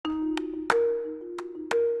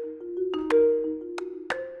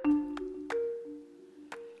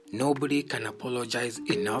Nobody can apologize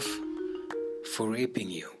enough for raping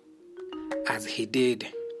you, as he did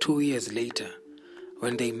 2 years later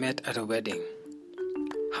when they met at a wedding.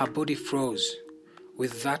 Her body froze.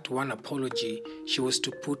 With that one apology, she was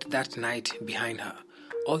to put that night behind her,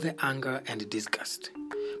 all the anger and disgust.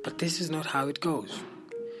 But this is not how it goes.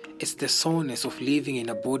 It's the soreness of living in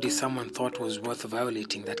a body someone thought was worth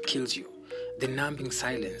violating that kills you, the numbing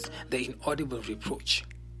silence, the inaudible reproach.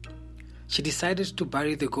 She decided to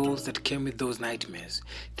bury the goals that came with those nightmares,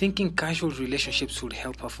 thinking casual relationships would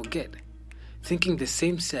help her forget, thinking the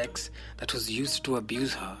same sex that was used to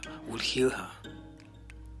abuse her would heal her.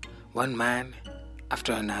 One man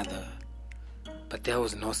after another, but there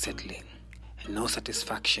was no settling, no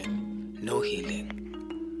satisfaction, no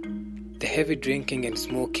healing. The heavy drinking and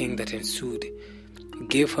smoking that ensued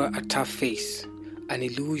gave her a tough face, an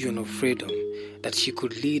illusion of freedom, that she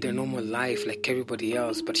could lead a normal life like everybody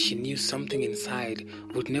else, but she knew something inside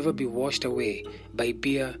would never be washed away by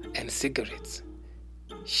beer and cigarettes.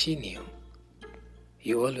 She knew.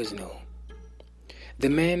 You always know. The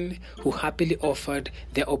men who happily offered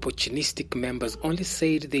their opportunistic members only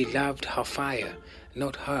said they loved her fire,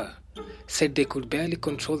 not her, said they could barely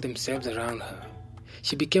control themselves around her.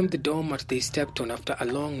 She became the doormat they stepped on after a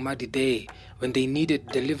long muddy day when they needed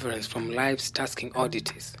deliverance from life's tasking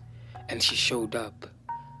oddities, and she showed up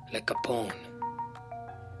like a pawn.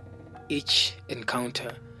 Each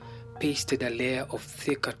encounter pasted a layer of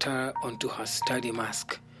thick attire onto her sturdy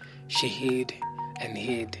mask. She hid and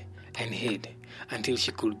hid and hid until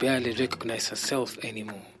she could barely recognize herself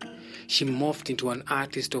anymore. She morphed into an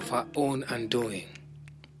artist of her own undoing.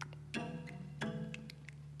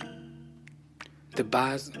 The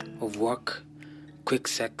buzz of work, quick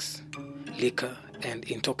sex, liquor, and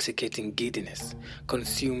intoxicating giddiness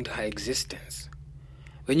consumed her existence.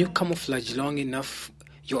 When you camouflage long enough,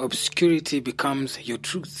 your obscurity becomes your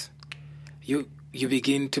truth. You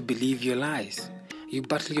begin to believe your lies. You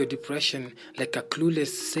battle your depression like a clueless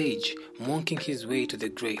sage monking his way to the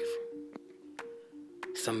grave.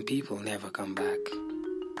 Some people never come back.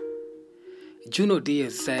 Juno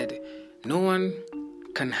Diaz said, "No one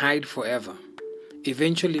can hide forever.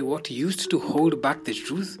 Eventually, what used to hold back the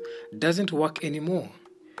truth doesn't work anymore.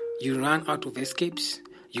 You run out of escapes,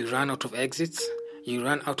 you run out of exits, you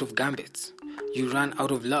run out of gambits, you run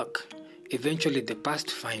out of luck. Eventually, the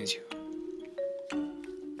past finds you."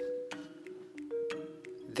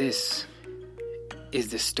 This is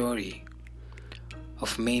the story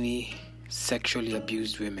of many sexually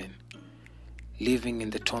abused women living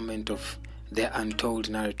in the torment of their untold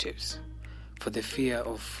narratives for the fear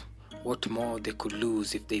of what more they could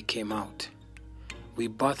lose if they came out. We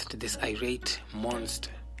birthed this irate monster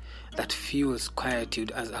that fuels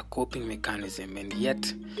quietude as a coping mechanism, and yet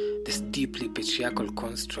this deeply patriarchal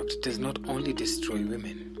construct does not only destroy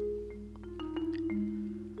women.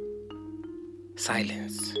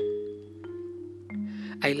 Silence.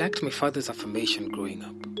 I lacked my father's affirmation growing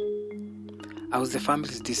up. I was the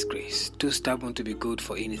family's disgrace, too stubborn to be good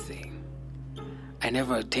for anything. I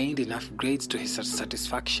never attained enough grades to his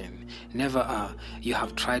satisfaction. Never a "you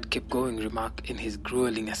have tried, keep going" remark in his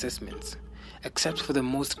grueling assessments, except for the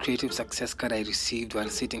most creative success card I received while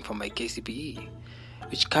sitting for my KCPE,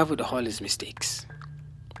 which covered all his mistakes.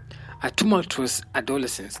 A tumultuous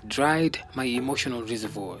adolescence dried my emotional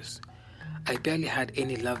reservoirs. I barely had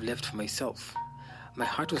any love left for myself. My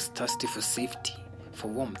heart was thirsty for safety, for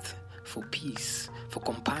warmth, for peace, for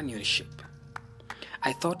companionship.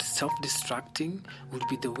 I thought self-destructing would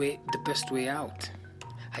be the best way out.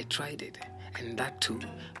 I tried it, and that too,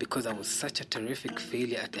 because I was such a terrific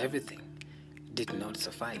failure at everything, did not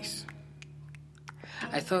suffice.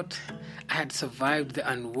 I thought I had survived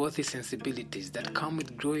the unworthy sensibilities that come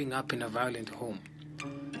with growing up in a violent home.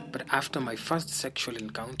 But after my first sexual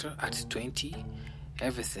encounter at 20,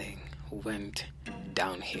 everything went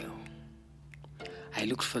downhill. I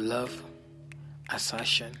looked for love,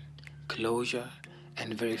 assertion, closure,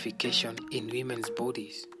 and verification in women's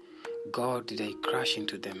bodies. God, did I crash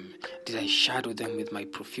into them? Did I shadow them with my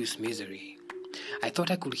profuse misery? I thought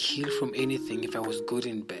I could heal from anything if I was good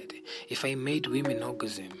in bed, if I made women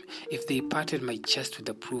orgasm, if they patted my chest with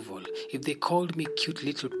approval, if they called me cute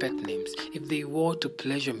little pet names, if they wore to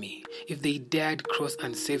pleasure me, if they dared cross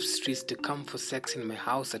unsafe streets to come for sex in my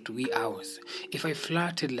house at wee hours, if I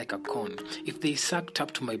flirted like a con, if they sucked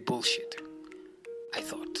up to my bullshit. I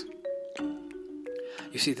thought.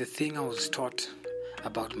 You see, the thing I was taught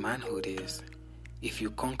about manhood is, if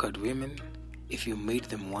you conquered women, if you made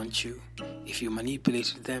them want you, if you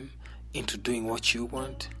manipulated them into doing what you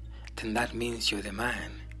want, then that means you're the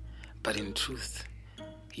man. But in truth,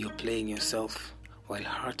 you're playing yourself while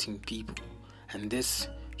hurting people, and this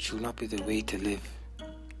should not be the way to live.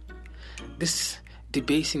 This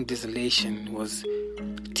debasing desolation was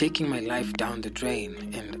taking my life down the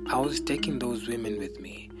drain, and I was taking those women with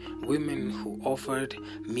me. Women who offered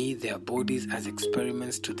me their bodies as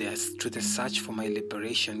experiments to the search for my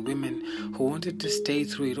liberation. Women who wanted to stay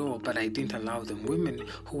through it all, but I didn't allow them. Women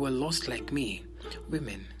who were lost like me.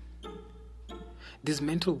 Women. These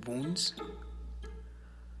mental wounds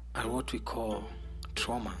are what we call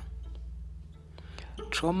trauma.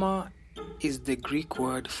 Trauma is the Greek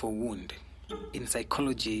word for wound. In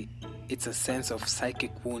psychology, it's a sense of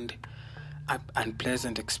psychic wound,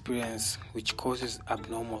 unpleasant experience which causes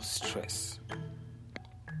abnormal stress.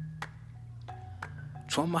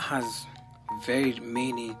 Trauma has very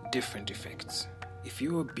many different effects. If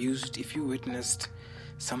you were abused, if you witnessed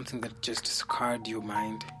something that just scarred your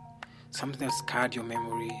mind, something that scarred your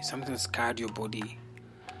memory, something that scarred your body,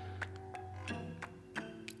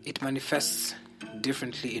 it manifests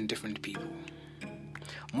differently in different people.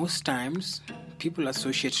 Most times, people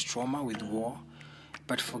associate trauma with war,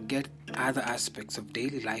 but forget other aspects of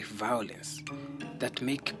daily life violence that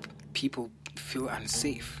make people feel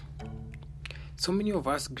unsafe. So many of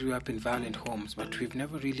us grew up in violent homes, but we've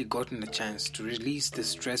never really gotten a chance to release the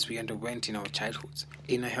stress we underwent in our childhoods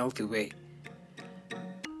in a healthy way.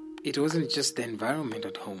 It wasn't just the environment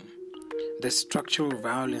at home. The structural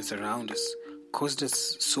violence around us caused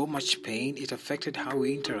us so much pain, it affected how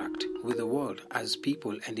we interact with the world as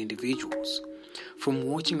people and individuals. From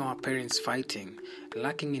watching our parents fighting,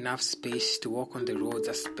 lacking enough space to walk on the roads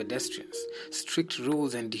as pedestrians, strict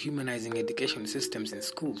rules and dehumanizing education systems in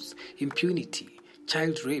schools, impunity,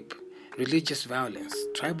 child rape, religious violence,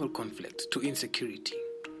 tribal conflict, to insecurity.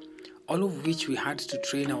 All of which we had to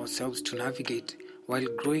train ourselves to navigate while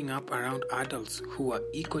growing up around adults who were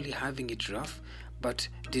equally having it rough but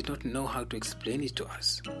did not know how to explain it to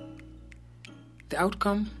us. The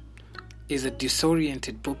outcome is a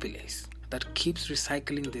disoriented populace that keeps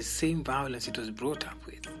recycling the same violence it was brought up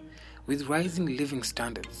with rising living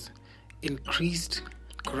standards, increased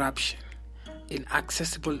corruption,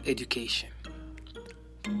 inaccessible education,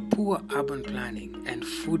 poor urban planning, and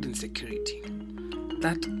food insecurity.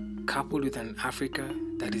 That, coupled with an Africa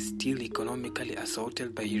that is still economically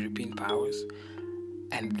assaulted by European powers,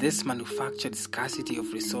 and this manufactured scarcity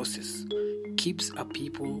of resources, keeps a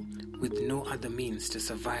people with no other means to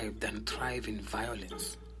survive than thrive in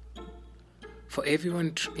violence. For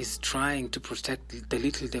everyone is trying to protect the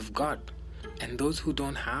little they've got, and those who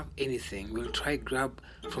don't have anything will try grab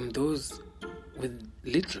from those with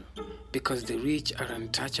little because the rich are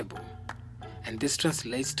untouchable. And this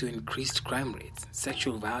translates to increased crime rates,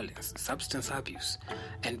 sexual violence, substance abuse,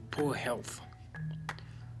 and poor health.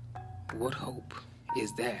 What hope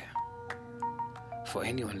is there for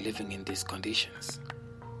anyone living in these conditions?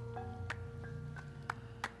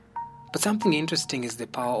 But something interesting is the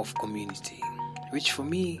power of community, which for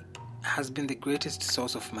me has been the greatest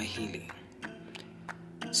source of my healing.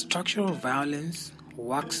 Structural violence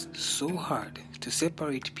works so hard to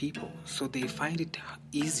separate people so they find it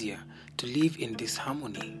easier to live in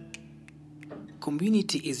disharmony.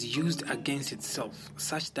 Community is used against itself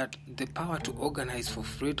such that the power to organize for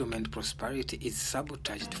freedom and prosperity is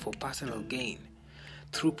sabotaged for personal gain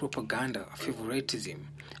through propaganda, favoritism,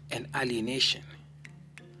 and alienation.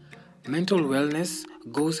 Mental wellness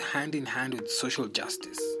goes hand in hand with social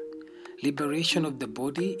justice. Liberation of the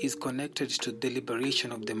body is connected to the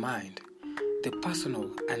liberation of the mind, the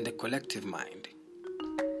personal and the collective mind.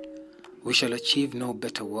 We shall achieve no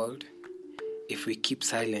better world if we keep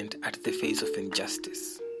silent at the face of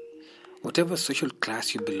injustice. Whatever social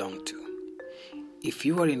class you belong to, if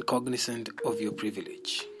you are incognizant of your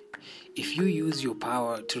privilege, if you use your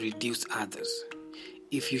power to reduce others,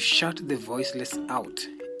 if you shut the voiceless out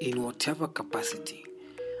in whatever capacity,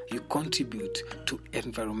 you contribute to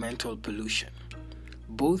environmental pollution,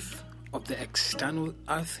 both of the external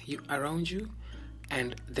earth around you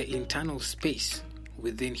and the internal space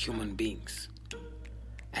within human beings.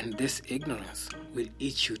 And this ignorance will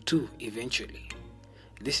eat you too eventually.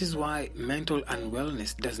 This is why mental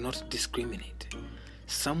unwellness does not discriminate.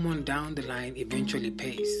 Someone down the line eventually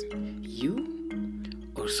pays. You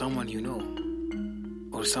or someone you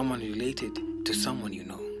know, or someone related to someone you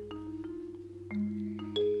know.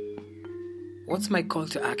 What's my call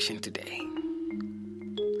to action today?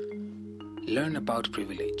 Learn about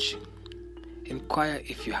privilege. Inquire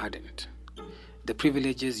if you hadn't. The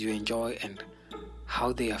privileges you enjoy and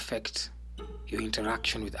how they affect your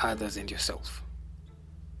interaction with others and yourself.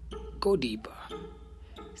 Go deeper.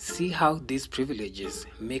 See how these privileges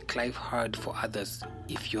make life hard for others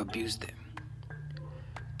if you abuse them.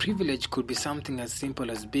 Privilege could be something as simple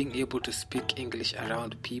as being able to speak English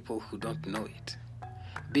around people who don't know it,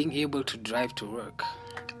 being able to drive to work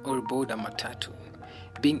or board a matatu,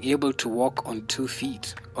 being able to walk on 2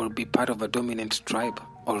 feet or be part of a dominant tribe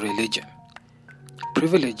or religion.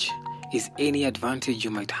 Privilege is any advantage you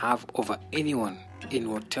might have over anyone in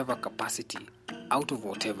whatever capacity, out of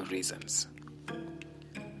whatever reasons.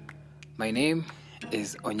 My name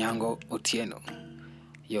is Onyango Otieno.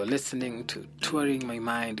 You're listening to Touring My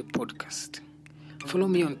Mind podcast. Follow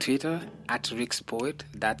me on Twitter at RixPoet,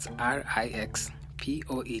 that's RixPoet,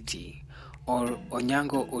 or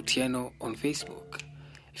Onyango Otieno on Facebook.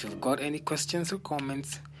 If you've got any questions or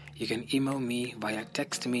comments, you can email me via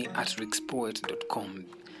textme at rixpoet.com.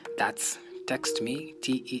 That's textme,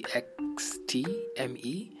 TEXTME,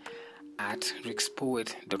 at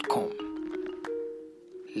rixpoet.com.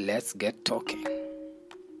 Let's get talking.